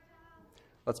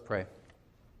Let's pray.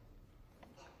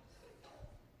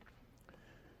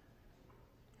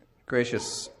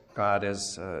 Gracious God,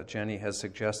 as Jenny has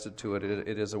suggested to it,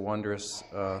 it is a wondrous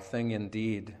thing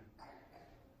indeed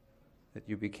that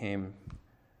you became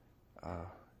a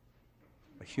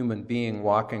human being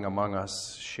walking among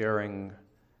us, sharing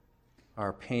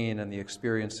our pain and the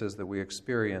experiences that we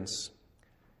experience,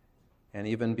 and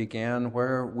even began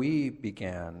where we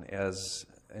began as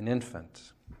an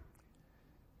infant.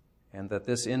 And that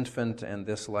this infant and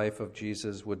this life of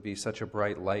Jesus would be such a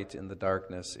bright light in the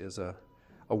darkness is a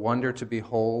wonder to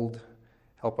behold.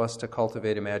 Help us to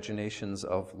cultivate imaginations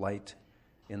of light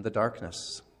in the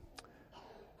darkness.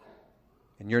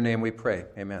 In your name we pray.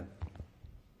 Amen.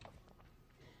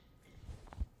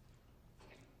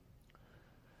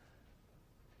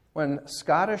 When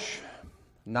Scottish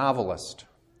novelist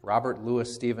Robert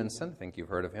Louis Stevenson, I think you've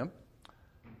heard of him,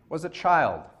 was a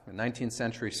child in 19th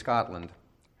century Scotland,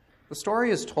 the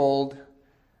story is told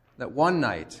that one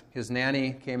night his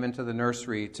nanny came into the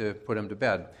nursery to put him to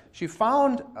bed. She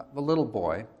found the little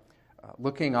boy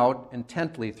looking out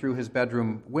intently through his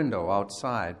bedroom window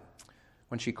outside.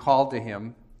 When she called to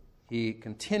him, he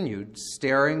continued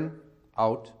staring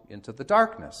out into the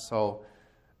darkness. So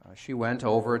she went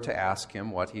over to ask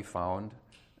him what he found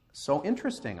so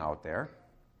interesting out there.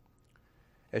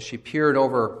 As she peered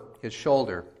over his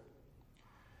shoulder,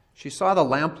 she saw the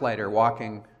lamplighter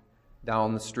walking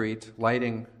down the street,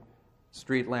 lighting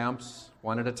street lamps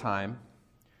one at a time.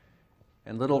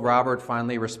 And little Robert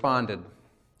finally responded,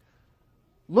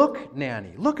 "Look,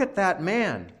 Nanny, look at that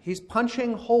man. He's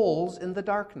punching holes in the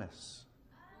darkness."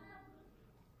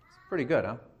 It's pretty good,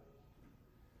 huh?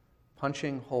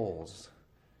 Punching holes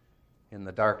in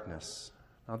the darkness.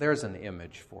 Now there's an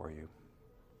image for you.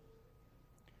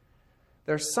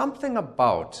 There's something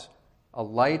about a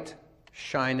light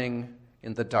shining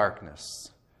in the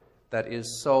darkness that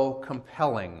is so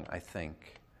compelling, I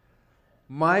think.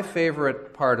 My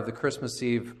favorite part of the Christmas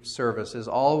Eve service is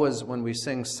always when we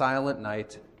sing Silent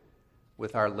Night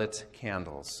with our lit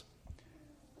candles.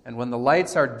 And when the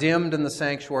lights are dimmed in the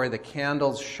sanctuary, the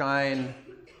candles shine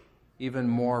even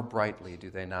more brightly, do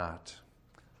they not?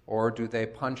 Or do they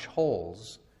punch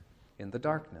holes in the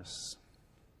darkness?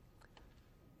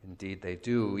 Indeed, they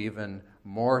do, even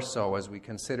more so as we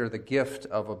consider the gift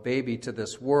of a baby to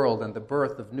this world and the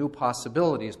birth of new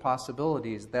possibilities,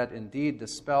 possibilities that indeed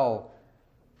dispel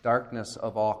darkness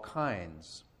of all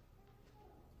kinds.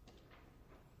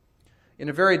 In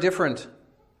a very different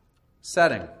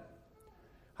setting,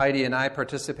 Heidi and I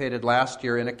participated last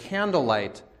year in a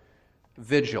candlelight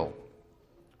vigil.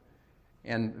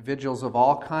 And vigils of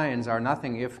all kinds are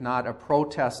nothing if not a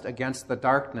protest against the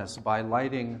darkness by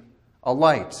lighting a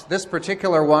light. This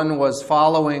particular one was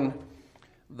following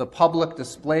the public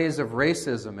displays of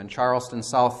racism in Charleston,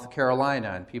 South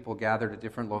Carolina, and people gathered at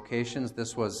different locations.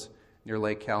 This was near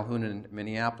Lake Calhoun in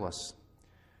Minneapolis.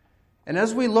 And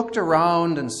as we looked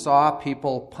around and saw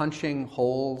people punching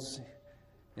holes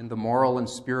in the moral and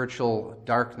spiritual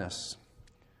darkness,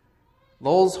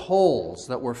 those holes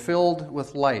that were filled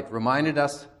with light reminded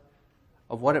us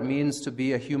of what it means to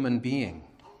be a human being.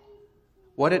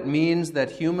 What it means that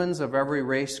humans of every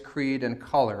race, creed, and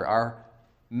color are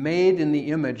made in the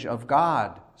image of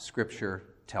God, Scripture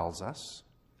tells us.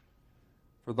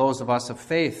 For those of us of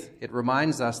faith, it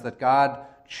reminds us that God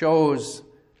chose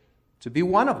to be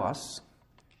one of us,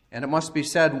 and it must be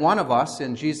said, one of us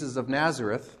in Jesus of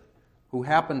Nazareth, who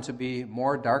happened to be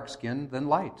more dark-skinned than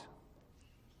light.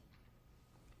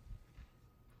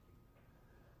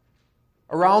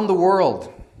 Around the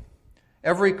world,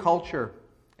 every culture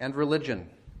and religion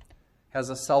has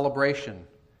a celebration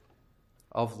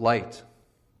of light.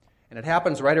 And it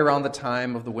happens right around the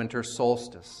time of the winter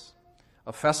solstice,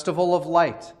 a festival of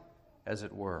light, as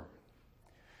it were.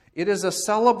 It is a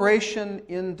celebration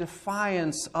in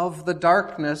defiance of the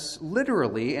darkness,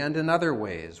 literally and in other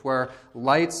ways, where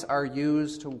lights are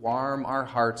used to warm our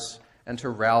hearts and to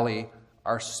rally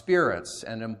our spirits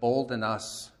and embolden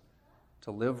us to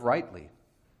live rightly.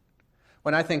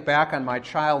 When I think back on my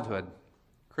childhood,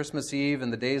 Christmas Eve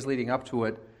and the days leading up to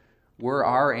it were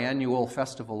our annual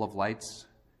festival of lights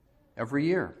every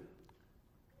year.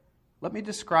 Let me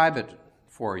describe it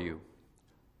for you,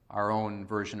 our own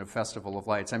version of Festival of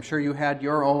Lights. I'm sure you had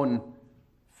your own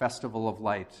Festival of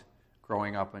Light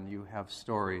growing up, and you have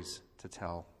stories to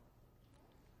tell.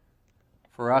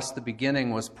 For us, the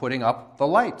beginning was putting up the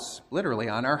lights, literally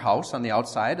on our house, on the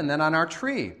outside, and then on our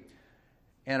tree.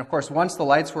 And of course, once the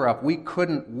lights were up, we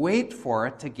couldn't wait for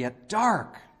it to get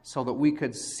dark so that we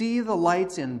could see the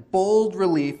lights in bold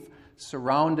relief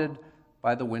surrounded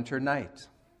by the winter night.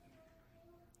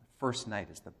 The first night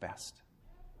is the best.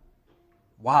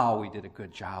 wow, we did a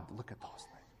good job. Look at those things.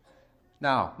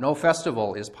 Now, no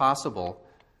festival is possible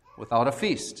without a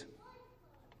feast.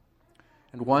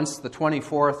 And once the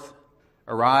 24th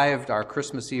arrived, our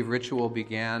Christmas Eve ritual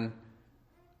began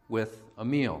with a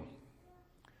meal.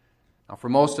 Now, for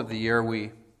most of the year,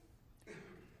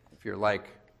 if you're like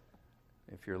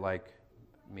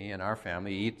me and our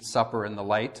family, eat supper in the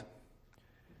light.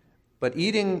 But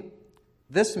eating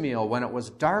this meal when it was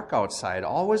dark outside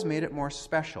always made it more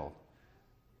special,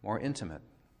 more intimate.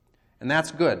 And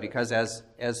that's good, because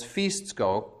as feasts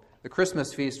go, the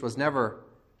Christmas feast was never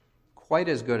quite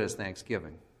as good as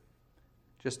Thanksgiving,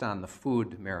 just on the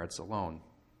food merits alone.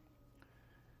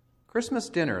 Christmas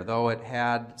dinner, though it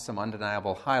had some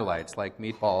undeniable highlights like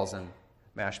meatballs and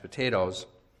mashed potatoes,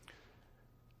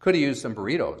 could have used some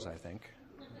burritos, I think.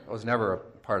 It was never a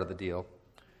part of the deal.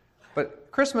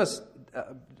 But Christmas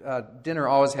dinner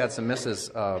always had some misses,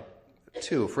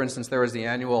 too. For instance, there was the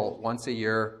annual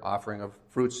once-a-year offering of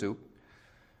fruit soup,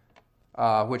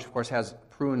 which, of course, has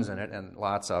prunes in it, and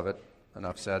lots of it,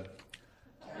 enough said.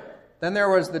 Then there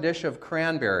was the dish of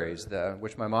cranberries,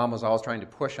 which my mom was always trying to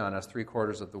push on us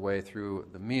 3/4 of the way through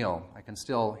the meal. I can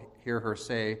still hear her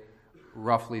say,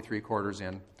 roughly 3/4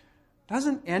 in,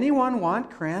 "Doesn't anyone want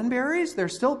cranberries?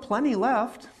 There's still plenty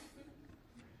left."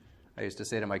 I used to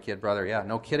say to my kid brother, "Yeah,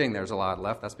 no kidding, there's a lot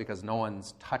left. That's because no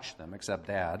one's touched them except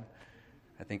Dad.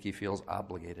 I think he feels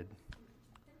obligated."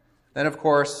 Then, of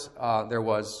course, there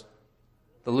was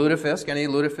the lutefisk. Any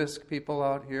lutefisk people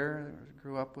out here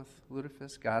grew up with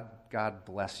lutefisk? God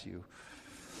bless you.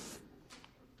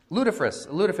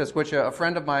 Lutefisk, which a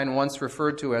friend of mine once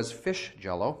referred to as fish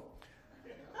jello.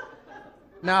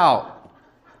 Now,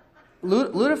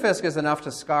 lutefisk is enough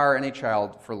to scar any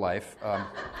child for life,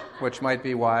 which might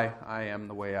be why I am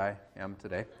the way I am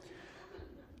today.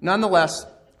 Nonetheless,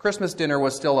 Christmas dinner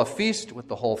was still a feast with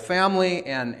the whole family,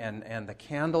 and the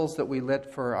candles that we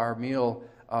lit for our meal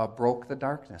broke the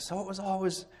darkness. So it was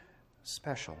always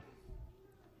special.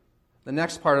 The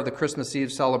next part of the Christmas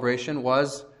Eve celebration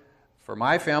was, for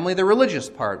my family, the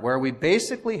religious part, where we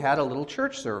basically had a little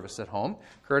church service at home,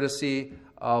 courtesy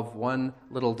of one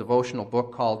little devotional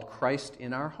book called Christ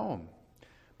in Our Home.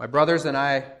 My brothers and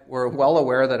I were well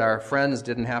aware that our friends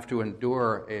didn't have to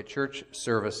endure a church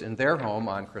service in their home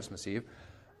on Christmas Eve,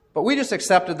 but we just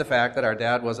accepted the fact that our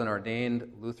dad was an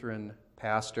ordained Lutheran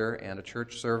pastor, and a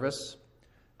church service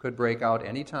could break out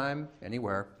anytime,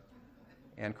 anywhere,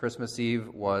 and Christmas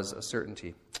Eve was a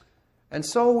certainty. And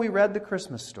so we read the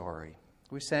Christmas story.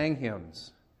 We sang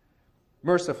hymns.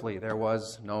 Mercifully, there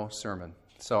was no sermon,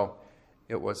 so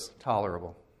it was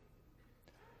tolerable.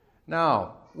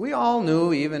 Now, we all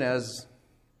knew, even as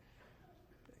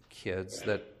kids,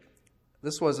 that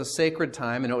this was a sacred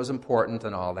time and it was important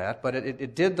and all that, but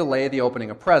it did delay the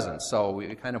opening of presents, so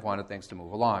we kind of wanted things to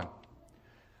move along.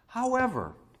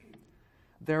 However,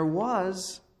 there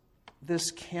was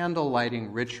this candle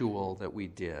lighting ritual that we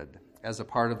did as a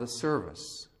part of the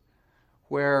service,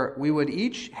 where we would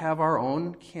each have our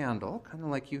own candle, kind of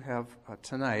like you have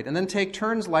tonight, and then take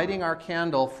turns lighting our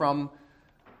candle from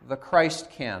the Christ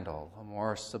candle, a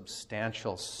more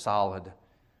substantial, solid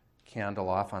candle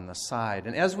off on the side.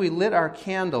 And as we lit our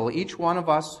candle, each one of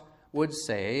us would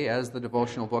say, as the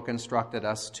devotional book instructed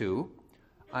us to,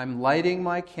 "I'm lighting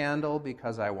my candle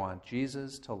because I want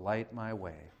Jesus to light my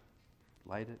way."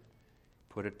 Light it,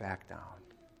 put it back down.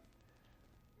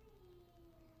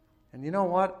 And you know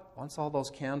what? Once all those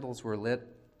candles were lit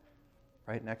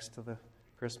right next to the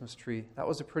Christmas tree, that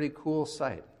was a pretty cool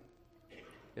sight.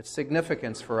 Its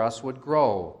significance for us would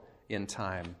grow in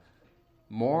time.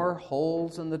 More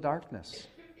holes in the darkness.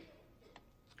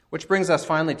 Which brings us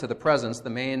finally to the presents, the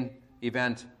main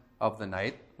event of the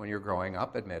night when you're growing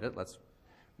up, admit it.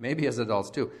 Maybe as adults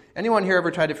too. Anyone here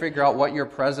ever tried to figure out what your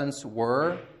presents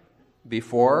were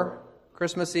before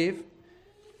Christmas Eve?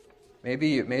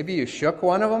 Maybe you shook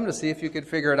one of them to see if you could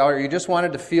figure it out, or you just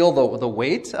wanted to feel the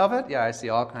weight of it. Yeah, I see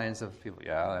all kinds of people.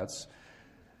 Yeah,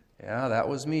 that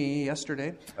was me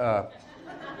yesterday.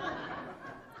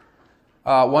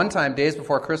 One time, days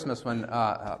before Christmas, when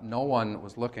no one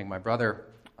was looking, my brother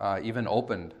even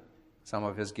opened some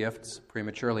of his gifts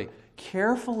prematurely,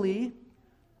 carefully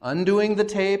undoing the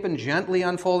tape and gently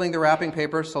unfolding the wrapping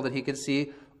paper so that he could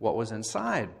see what was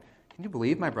inside. Can you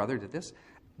believe my brother did this?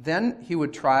 Then he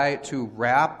would try to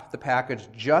wrap the package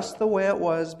just the way it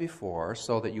was before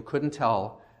so that you couldn't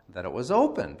tell that it was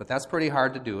open. But that's pretty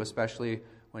hard to do, especially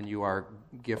when you are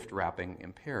gift wrapping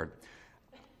impaired.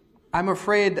 I'm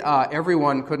afraid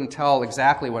everyone couldn't tell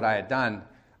exactly what I had done.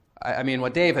 I mean,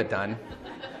 what Dave had done.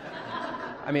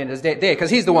 I mean, it's Dave, because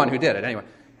he's the one who did it.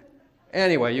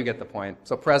 Anyway, you get the point.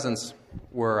 So presents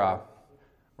were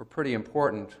were pretty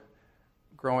important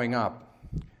growing up.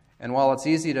 And while it's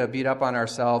easy to beat up on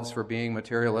ourselves for being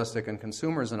materialistic and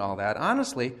consumers and all that,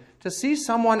 honestly, to see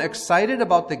someone excited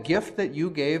about the gift that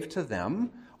you gave to them,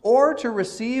 or to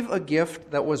receive a gift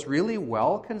that was really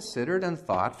well considered and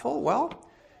thoughtful, well,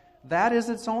 that is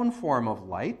its own form of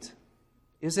light,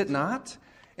 is it not?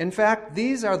 In fact,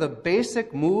 these are the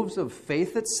basic moves of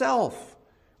faith itself.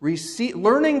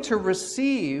 Learning to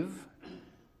receive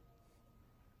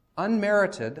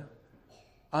unmerited,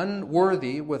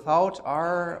 unworthy, without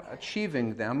our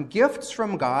achieving them, gifts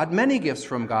from God, many gifts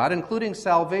from God, including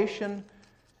salvation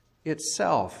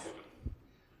itself.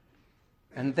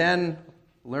 And then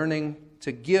learning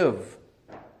to give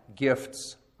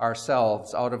gifts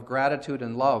ourselves out of gratitude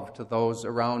and love to those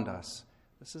around us.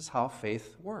 This is how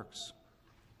faith works.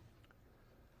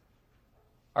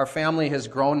 Our family has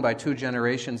grown by 2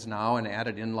 generations now and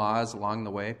added in-laws along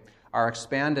the way. Our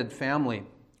expanded family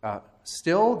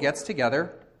still gets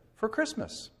together for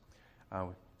Christmas.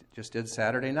 Just did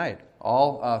Saturday night.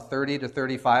 All 30 to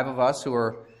 35 of us who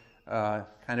are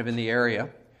kind of in the area.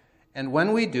 And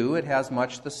when we do, it has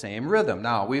much the same rhythm.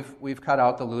 Now, we've cut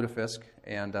out the lutefisk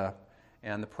and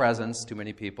the presents to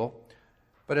many people.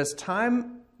 But as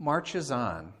time marches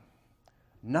on,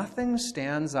 nothing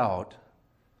stands out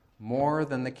more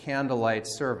than the candlelight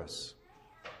service.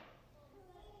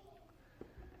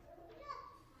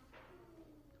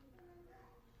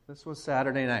 This was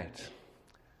Saturday night,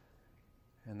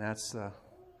 and that's the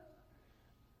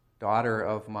daughter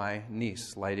of my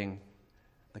niece lighting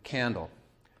the candle.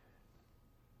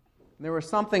 There was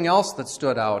something else that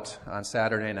stood out on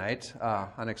Saturday night,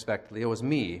 unexpectedly. It was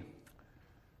me.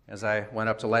 As I went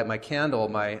up to light my candle,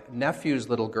 my nephew's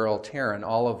little girl, Taryn,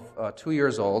 all of 2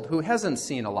 years old, who hasn't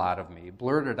seen a lot of me,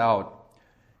 blurted out,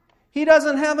 "He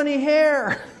doesn't have any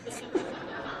hair!"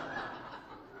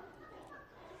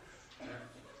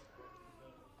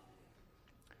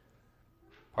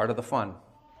 Part of the fun,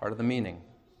 part of the meaning.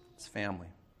 It's family.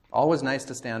 Always nice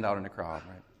to stand out in a crowd,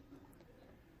 right?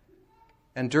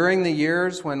 And during the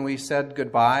years when we said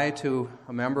goodbye to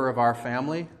a member of our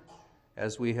family,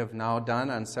 as we have now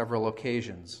done on several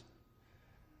occasions,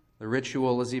 the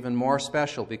ritual is even more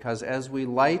special because as we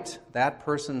light that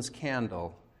person's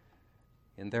candle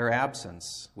in their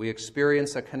absence, we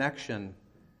experience a connection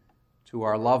to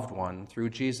our loved one through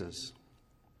Jesus,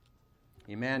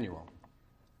 Emmanuel,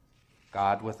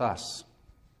 God with us.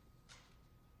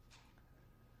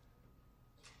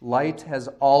 Light has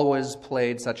always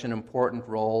played such an important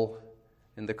role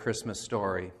in the Christmas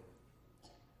story.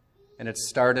 And it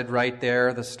started right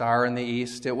there, the star in the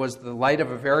east. It was the light of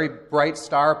a very bright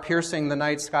star piercing the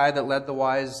night sky that led the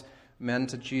wise men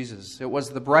to Jesus. It was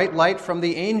the bright light from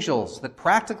the angels that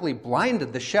practically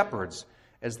blinded the shepherds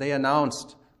as they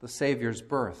announced the Savior's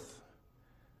birth.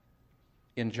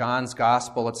 In John's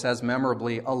Gospel, it says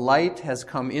memorably, "A light has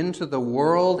come into the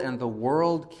world, and the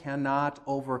world cannot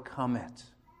overcome it."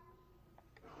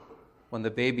 When the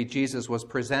baby Jesus was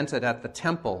presented at the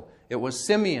temple, it was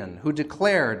Simeon who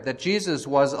declared that Jesus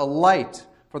was a light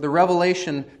for the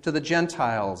revelation to the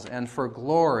Gentiles and for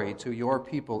glory to your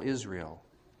people Israel.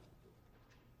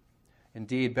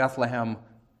 Indeed, Bethlehem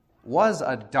was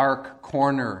a dark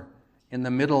corner in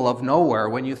the middle of nowhere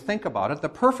when you think about it, the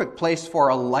perfect place for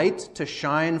a light to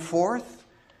shine forth.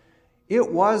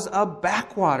 It was a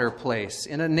backwater place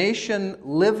in a nation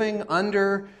living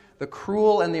under the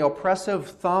cruel and the oppressive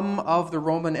thumb of the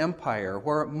Roman Empire,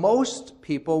 where most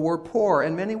people were poor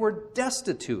and many were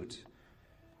destitute.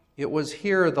 It was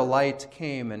here the light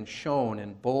came and shone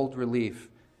in bold relief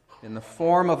in the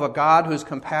form of a God whose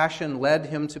compassion led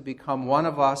him to become one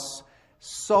of us,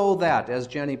 so that, as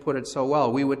Jenny put it so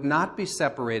well, we would not be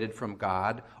separated from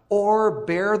God or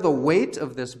bear the weight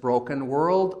of this broken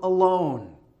world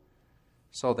alone,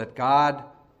 so that God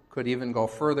could even go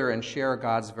further and share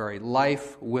God's very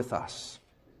life with us.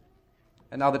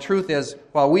 And now the truth is,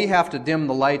 while we have to dim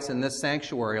the lights in this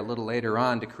sanctuary a little later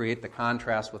on to create the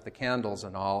contrast with the candles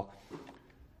and all,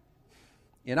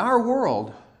 in our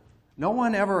world, no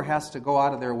one ever has to go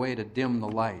out of their way to dim the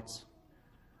lights.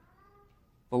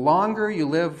 The longer you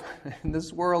live in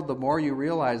this world, the more you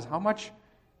realize how much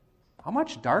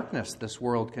darkness this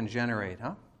world can generate,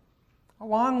 huh?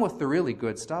 Along with the really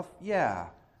good stuff, yeah,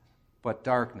 but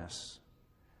darkness.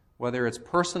 Whether it's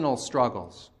personal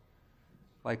struggles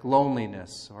like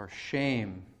loneliness or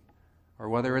shame, or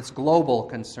whether it's global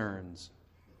concerns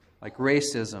like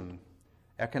racism,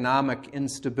 economic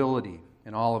instability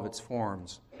in all of its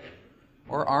forms,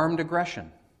 or armed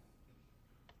aggression,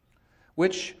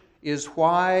 which is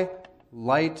why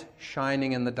light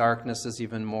shining in the darkness is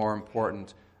even more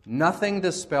important Nothing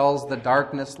dispels the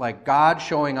darkness like God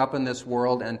showing up in this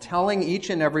world and telling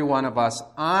each and every one of us,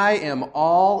 I am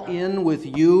all in with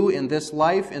you in this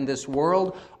life, in this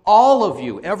world. All of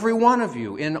you, every one of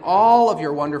you, in all of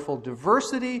your wonderful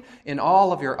diversity, in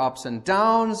all of your ups and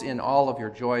downs, in all of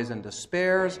your joys and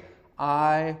despairs,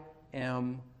 I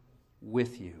am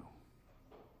with you.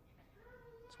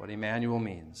 That's what Emmanuel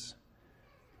means.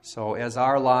 So as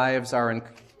our lives are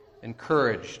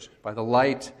encouraged by the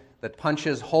light that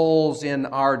punches holes in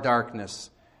our darkness,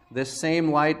 this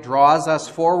same light draws us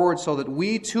forward so that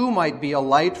we too might be a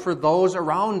light for those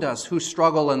around us who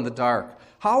struggle in the dark.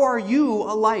 How are you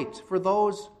a light for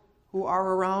those who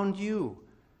are around you?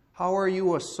 How are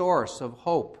you a source of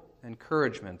hope,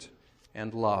 encouragement,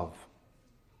 and love?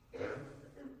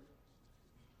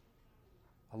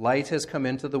 A light has come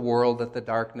into the world that the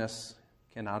darkness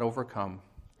cannot overcome.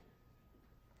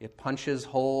 It punches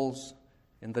holes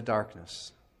in the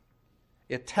darkness.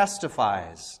 It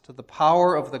testifies to the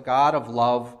power of the God of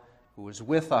love who is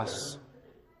with us,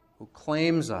 who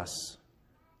claims us,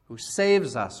 who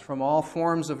saves us from all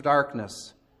forms of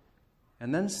darkness,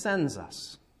 and then sends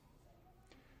us.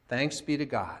 Thanks be to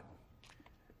God.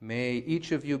 May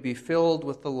each of you be filled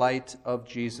with the light of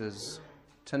Jesus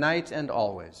tonight and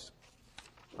always.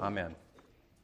 Amen.